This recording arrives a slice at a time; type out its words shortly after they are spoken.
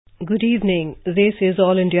Good evening. This is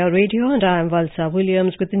All India Radio and I am Valsa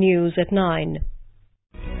Williams with the news at 9.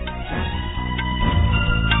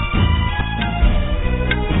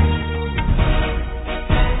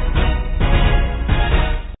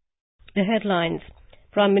 The headlines.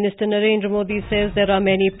 Prime Minister Narendra Modi says there are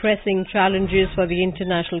many pressing challenges for the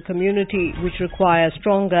international community which require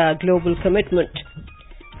stronger global commitment.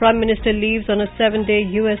 Prime Minister leaves on a 7-day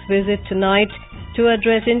US visit tonight to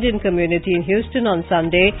address Indian community in Houston on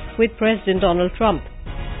Sunday with President Donald Trump.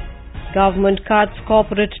 Government cuts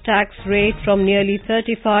corporate tax rate from nearly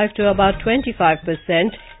 35% to about 25%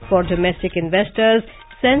 for domestic investors.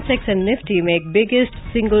 Sensex and Nifty make biggest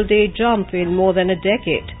single-day jump in more than a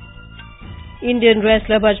decade. Indian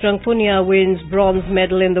wrestler Bajrang Punia wins bronze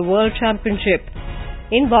medal in the World Championship.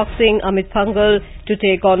 In boxing, Amit Panghal to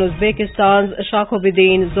take on Uzbekistan's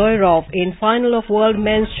Shakhobidin Zoirov in final of World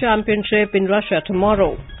Men's Championship in Russia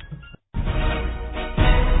tomorrow.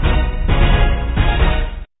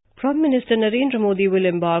 Prime Minister Narendra Modi will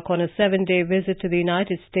embark on a 7-day visit to the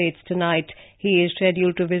United States tonight. He is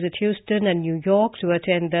scheduled to visit Houston and New York to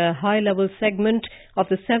attend the high-level segment of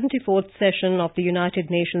the 74th session of the United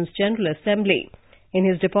Nations General Assembly. In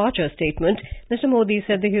his departure statement, Mr. Modi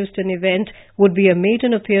said the Houston event would be a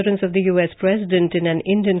maiden appearance of the US President in an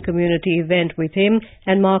Indian community event with him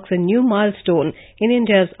and marks a new milestone in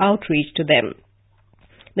India's outreach to them.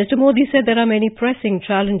 Mr. Modi said there are many pressing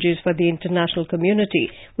challenges for the international community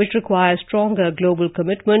which require stronger global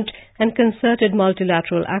commitment and concerted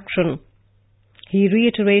multilateral action. He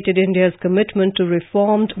reiterated India's commitment to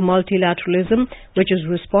reformed multilateralism, which is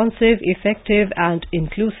responsive, effective and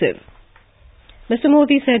inclusive. Mr.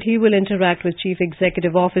 Modi said he will interact with chief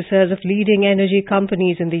executive officers of leading energy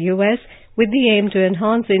companies in the US with the aim to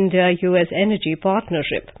enhance India-US energy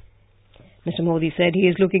partnership. Mr. Modi said he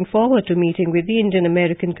is looking forward to meeting with the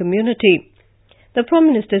Indian-American community. The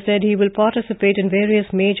Prime Minister said he will participate in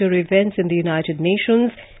various major events in the United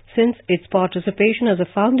Nations since its participation as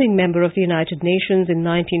a founding member of the United Nations in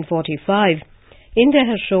 1945. India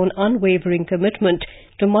has shown unwavering commitment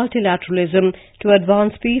to multilateralism to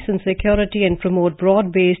advance peace and security and promote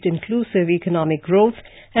broad-based inclusive economic growth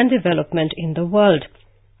and development in the world.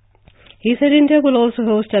 He said India will also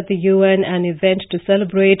host at the UN an event to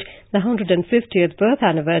celebrate the 150th birth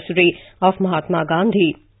anniversary of Mahatma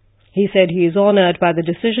Gandhi. He said he is honored by the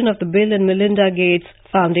decision of the Bill and Melinda Gates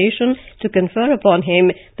Foundation to confer upon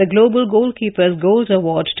him the Global Goalkeepers Goals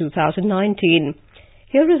Award 2019.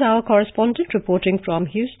 Here is our correspondent reporting from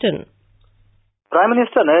Houston. Prime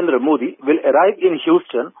Minister Narendra Modi will arrive in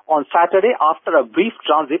Houston on Saturday after a brief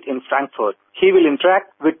transit in Frankfurt. He will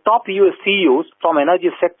interact with top US CEOs from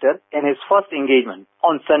energy sector in his first engagement.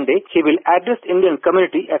 On Sunday, he will address Indian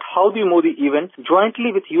community at Howdy Modi event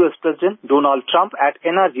jointly with US President Donald Trump at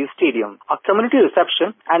NRG Stadium. A community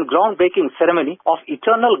reception and groundbreaking ceremony of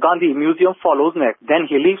Eternal Gandhi Museum follows next. Then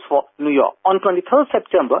he leaves for New York. On 23rd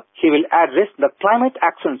September, he will address the Climate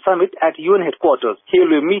Action Summit at UN headquarters. He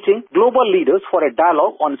will be meeting global leaders for a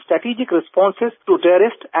dialogue on strategic responses to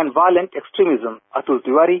terrorist and violent extremism. Atul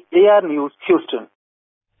Tiwari, AR News, Houston.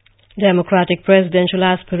 Democratic presidential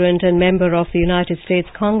aspirant and member of the United States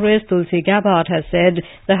Congress, Tulsi Gabbard, has said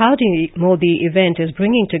the Howdy Modi event is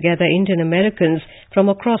bringing together Indian Americans from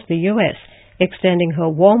across the U.S. Extending her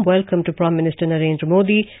warm welcome to Prime Minister Narendra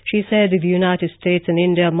Modi, she said the United States and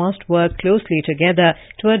India must work closely together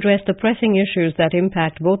to address the pressing issues that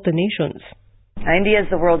impact both the nations. India is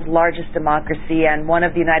the world's largest democracy and one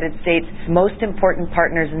of the United States' most important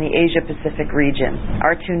partners in the Asia-Pacific region.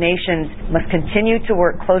 Our two nations must continue to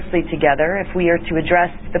work closely together if we are to address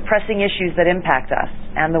the pressing issues that impact us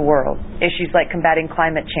and the world. Issues like combating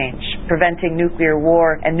climate change, preventing nuclear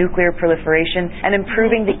war and nuclear proliferation, and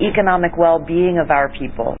improving the economic well-being of our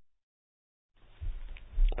people.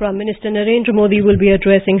 Prime Minister Narendra Modi will be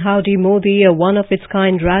addressing Howdy Modi, a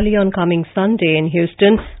one-of-its-kind rally on coming Sunday in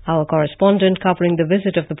Houston. Our correspondent covering the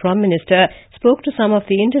visit of the Prime Minister spoke to some of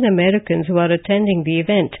the Indian Americans who are attending the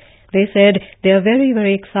event. They said they are very,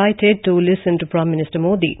 very excited to listen to Prime Minister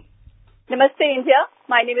Modi. Namaste, India.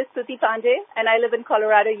 My name is Stuti Pandey and I live in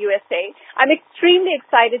Colorado, USA. I'm extremely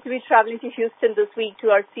excited to be traveling to Houston this week to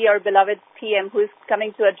see our beloved PM who is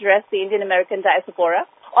coming to address the Indian American diaspora.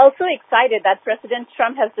 Also excited that President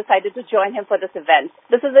Trump has decided to join him for this event.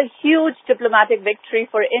 This is a huge diplomatic victory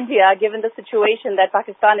for India given the situation that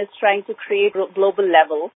Pakistan is trying to create at global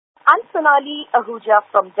level. I'm Sonali Ahuja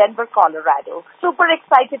from Denver, Colorado. Super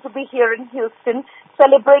excited to be here in Houston,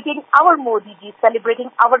 celebrating our Modi ji,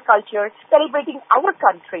 celebrating our culture, celebrating our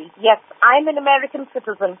country. Yes, I'm an American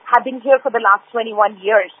citizen, have been here for the last 21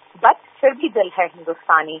 years, but fir bhi dil hai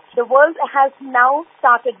Hindustani. The world has now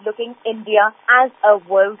started looking India as a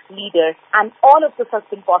world leader, and all of this has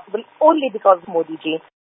been possible only because of Modi ji.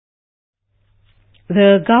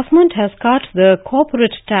 The government has cut the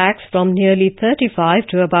corporate tax from nearly 35%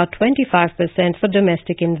 to about 25% for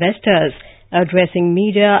domestic investors. Addressing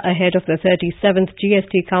media ahead of the 37th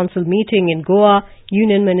GST Council meeting in Goa,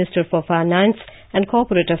 Union Minister for Finance and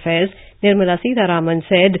Corporate Affairs, Nirmala Sitharaman,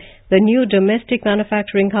 said the new domestic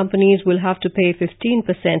manufacturing companies will have to pay 15%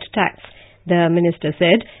 tax. The minister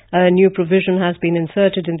said a new provision has been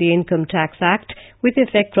inserted in the Income Tax Act with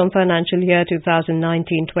effect from financial year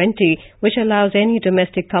 2019-20, which allows any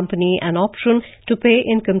domestic company an option to pay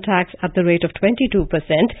income tax at the rate of 22%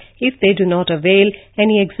 if they do not avail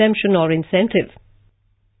any exemption or incentive.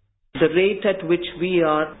 The rate at which we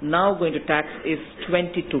are now going to tax is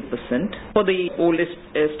 22% for the oldest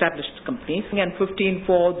established companies and 15%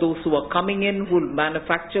 for those who are coming in who will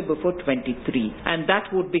manufacture before 23. And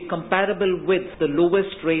that would be comparable with the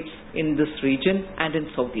lowest rates in this region and in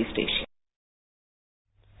Southeast Asia.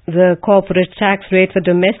 The corporate tax rate for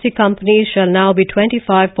domestic companies shall now be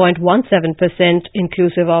 25.17%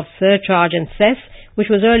 inclusive of surcharge and cess, which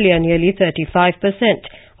was earlier nearly 35%.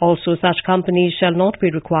 Also, such companies shall not be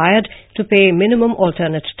required to pay minimum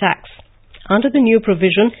alternate tax. Under the new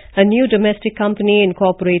provision, a new domestic company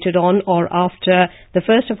incorporated on or after the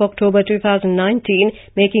 1st of October 2019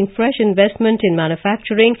 making fresh investment in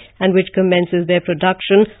manufacturing and which commences their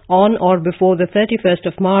production on or before the 31st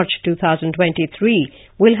of March 2023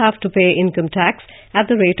 will have to pay income tax at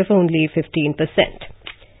the rate of only 15%.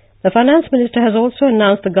 The Finance Minister has also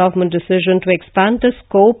announced the government decision to expand the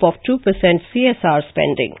scope of 2% CSR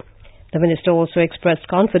spending. The Minister also expressed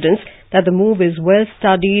confidence that the move is well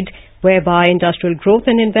studied, whereby industrial growth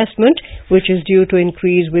and investment, which is due to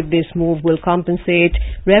increase with this move, will compensate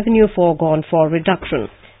revenue foregone for reduction.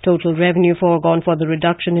 Total revenue foregone for the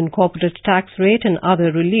reduction in corporate tax rate and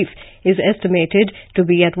other relief is estimated to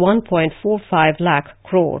be at 1.45 lakh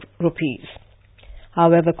crore rupees.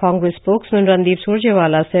 However, Congress spokesman Randeep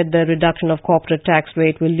Surjewala said the reduction of corporate tax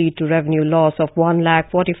rate will lead to revenue loss of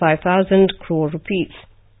 1,45,000 crore rupees.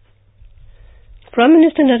 Prime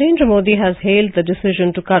Minister Narendra Modi has hailed the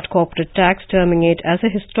decision to cut corporate tax, terming it as a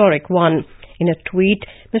historic one. In a tweet,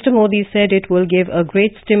 Mr. Modi said it will give a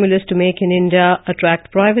great stimulus to Make in India,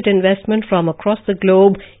 attract private investment from across the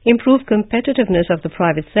globe, improve competitiveness of the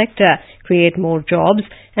private sector, create more jobs,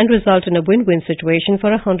 and result in a win-win situation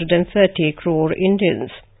for 130 crore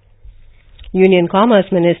Indians. Union Commerce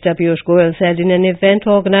Minister Piyush Goyal said in an event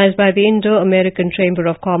organized by the Indo-American Chamber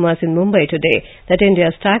of Commerce in Mumbai today that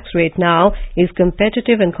India's tax rate now is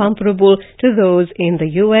competitive and comparable to those in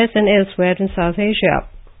the US and elsewhere in South Asia.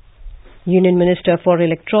 Union Minister for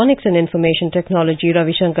Electronics and Information Technology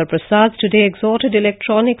Ravi Shankar Prasad today exhorted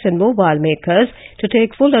electronics and mobile makers to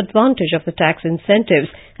take full advantage of the tax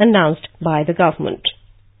incentives announced by the government.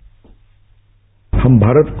 हम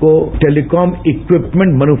भारत को telecom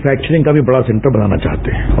equipment manufacturing का भी बड़ा centre बनाना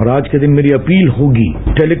चाहते हैं और आज के दिन मेरी अपील होगी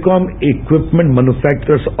telecom equipment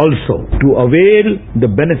manufacturers also to avail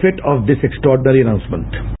the benefit of this extraordinary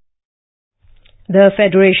announcement. The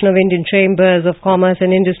Federation of Indian Chambers of Commerce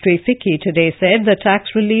and Industry FICCI today said the tax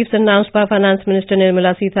reliefs announced by Finance Minister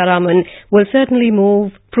Nirmala Sitharaman will certainly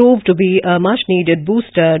prove to be a much-needed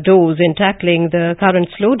booster dose in tackling the current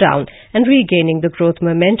slowdown and regaining the growth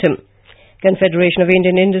momentum. Confederation of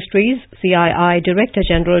Indian Industries, CII Director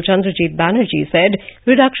General Chandrajit Banerjee said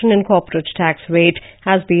reduction in corporate tax rate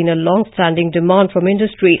has been a long-standing demand from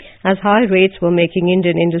industry as high rates were making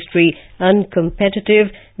Indian industry uncompetitive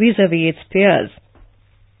vis-à-vis its peers.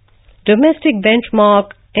 Domestic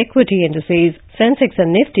benchmark equity indices Sensex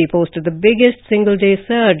and Nifty posted the biggest single-day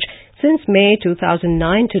surge since May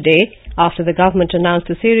 2009 today after the government announced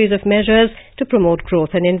a series of measures to promote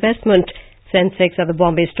growth and investment. Sensex at the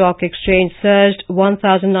Bombay Stock Exchange surged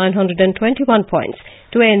 1,921 points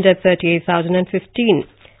to end at 38,015.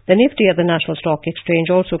 The Nifty at the National Stock Exchange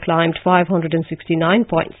also climbed 569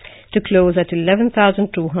 points to close at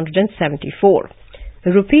 11,274.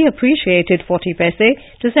 The rupee appreciated 40 paise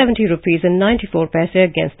to 70 rupees and 94 paise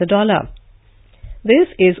against the dollar. This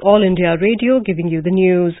is All India Radio giving you the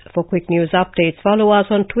news. For quick news updates, follow us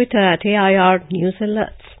on Twitter at AIR News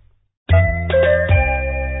Alerts.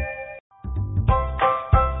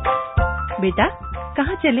 बेटा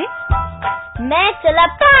कहाँ चले? मैं चला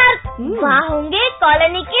park. वहाँ होंगे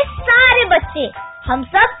colony के सारे बच्चे। हम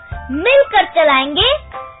सब मिलकर चलाएंगे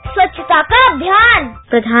स्वच्छता का अभियान।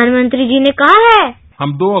 प्रधानमंत्री जी ने कहा है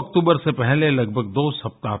हम 2 अक्टूबर से पहले लगभग 2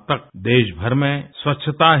 सप्ताह तक देश भर में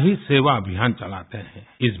स्वच्छता ही सेवा अभियान चलाते हैं।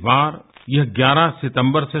 इस बार यह 11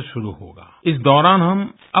 सितंबर से शुरू होगा। इस दौरान हम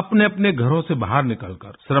अपने अपने घरों से बाहर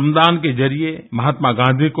निकलकर श्रमदान के जरिए महात्मा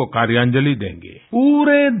गांधी को कार्यांजलि देंगे।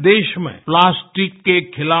 पूरे देश में प्लास्टिक के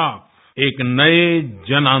खिलाफ एक नए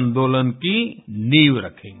जन आंदोलन की नींव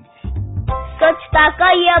रखेंगे। स्वच्छता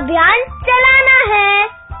का ये अभियान चलाना है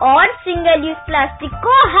और सिंगल यूज प्लास्टिक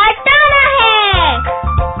को हटाना है।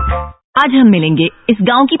 आज हम मिलेंगे इस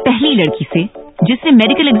गांव की पहली लड़की से जिसने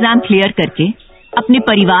मेडिकल एग्जाम क्लियर करके अपने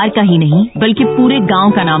परिवार का ही नहीं बल्कि पूरे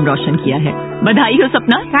गांव का नाम रोशन किया है। बधाई हो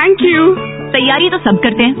सपना। Thank you. तैयारी तो सब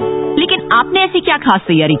करते हैं, लेकिन आपने ऐसी क्या खास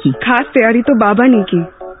तैयारी की? खास तैयारी तो बाबा ने की।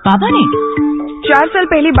 बाबा ने? 4 साल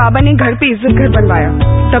पहले बाबा ने घर पे इज्जत घर बनवाया,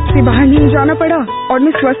 तब से बाहर नहीं जाना पड़ा और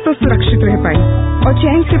मैं स्वस्थ और सुरक्षित रह पाई और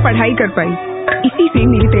चैन से पढ़ाई कर पाई। इसी से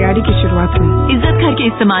मेरी तैयारी की शुरुआत हुई। इज्जत घर के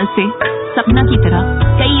इस्तेमाल से सपना की तरह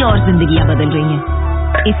कई और जिंदगियां बदल रही हैं।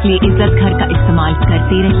 इसलिए इज्जत घर का इस्तेमाल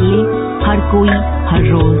करते रहिए, हर कोई, हर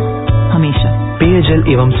रोज, हमेशा। पेयजल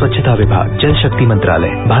एवं स्वच्छता विभाग, जल शक्ति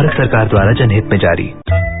मंत्रालय, भारत सरकार द्वारा जनहित में जारी।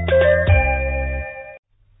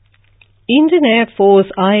 Indian Air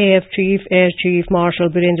Force IAF Chief Air Chief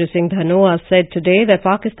Marshal Birendra Singh Dhanoa said today that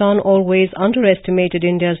Pakistan always underestimated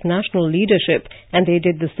India's national leadership and they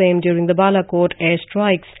did the same during the Balakot air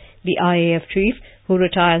strikes. The IAF chief, who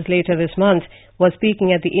retires later this month, was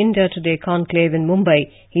speaking at the India Today conclave in Mumbai.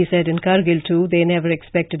 He said in Kargil too, they never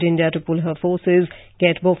expected India to pull her forces,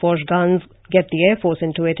 get Bofors guns, get the Air Force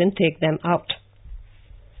into it and take them out.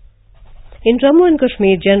 In Jammu and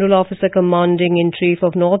Kashmir, General Officer Commanding-in-Chief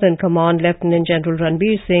of Northern Command, Lieutenant General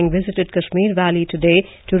Ranbir Singh, visited Kashmir Valley today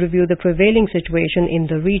to review the prevailing situation in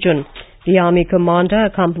the region. The Army Commander,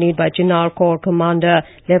 accompanied by Chinar Corps Commander,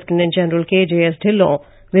 Lieutenant General KJS Dhillon,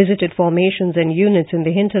 visited formations and units in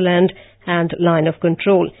the hinterland and line of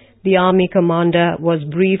control. The Army Commander was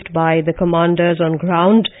briefed by the commanders on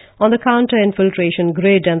ground on the counter-infiltration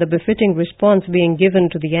grid and the befitting response being given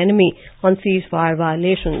to the enemy on ceasefire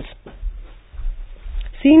violations.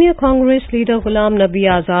 Senior Congress leader Ghulam Nabi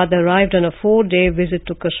Azad arrived on a 4-day visit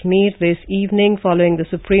to Kashmir this evening following the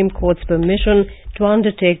Supreme Court's permission to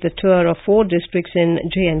undertake the tour of 4 districts in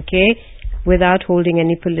J&K without holding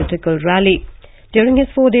any political rally. During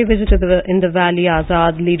his 4-day visit in the valley,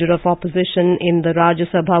 Azad, leader of opposition in the Rajya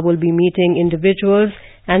Sabha, will be meeting individuals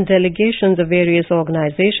and delegations of various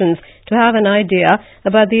organizations to have an idea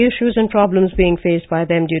about the issues and problems being faced by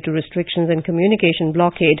them due to restrictions and communication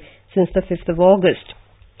blockade since the 5th of August.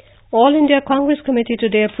 All India Congress Committee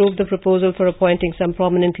today approved the proposal for appointing some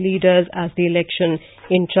prominent leaders as the election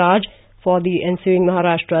in charge for the ensuing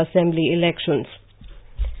Maharashtra Assembly elections.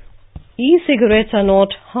 E-cigarettes are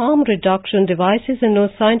not harm reduction devices and no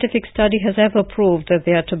scientific study has ever proved that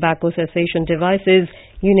they are tobacco cessation devices,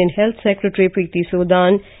 Union Health Secretary Preeti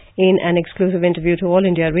Sudhan, in an exclusive interview to All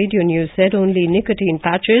India Radio News, said only nicotine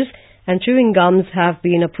patches and chewing gums have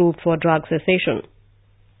been approved for drug cessation.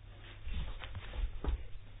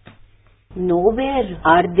 Nowhere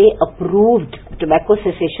are they approved tobacco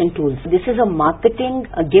cessation tools. This is a marketing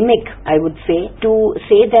gimmick, I would say, to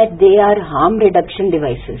say that they are harm reduction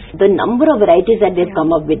devices. The number of varieties that they've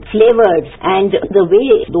come up with, flavors, and the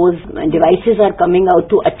way those devices are coming out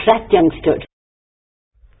to attract youngsters.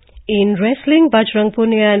 In wrestling, Bajrang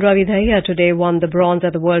Punia and Ravi Dahiya today won the bronze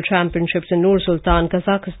at the World Championships in Nur Sultan,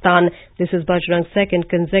 Kazakhstan. This is Bajrang's 2nd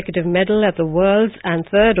consecutive medal at the Worlds and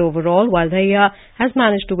 3rd overall, while Dahiya has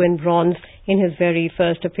managed to win bronze in his very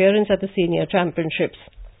first appearance at the Senior Championships.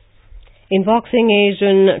 In boxing,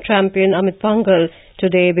 Asian champion Amit Panghal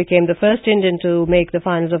today became the first Indian to make the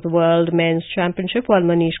finals of the World Men's Championship, while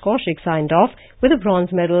Manish Kaushik signed off with a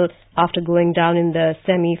bronze medal after going down in the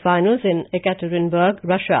semi-finals in Ekaterinburg,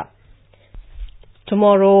 Russia.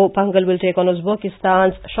 Tomorrow, Panghal will take on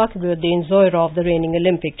Uzbekistan's Shakhobidin Zoirov, the reigning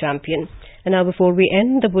Olympic champion. And now before we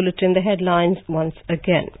end the bulletin, the headlines once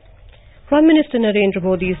again. Prime Minister Narendra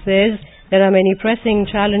Modi says there are many pressing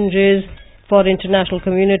challenges for international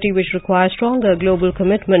community which require stronger global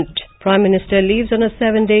commitment. Prime Minister leaves on a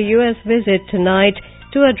 7-day US visit tonight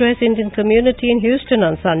to address Indian community in Houston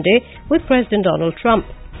on Sunday with President Donald Trump.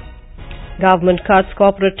 Government cuts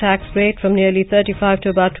corporate tax rate from nearly 35% to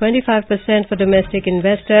about 25% for domestic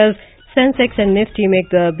investors. Sensex and Nifty make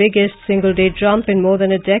the biggest single-day jump in more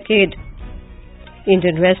than a decade.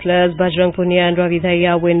 Indian wrestlers Bajrang Punia and Ravi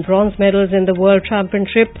Dahiya win bronze medals in the World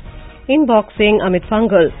Championship. In boxing, Amit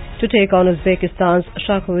Panghal to take on Uzbekistan's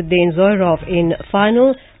Shakhobidin Zoirov in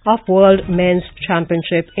final of World Men's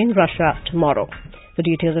Championship in Russia tomorrow.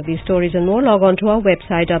 For details of these stories and more, log on to our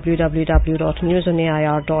website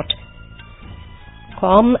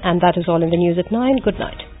www.newsonair.com. And that is all in the news at 9. Good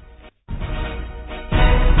night.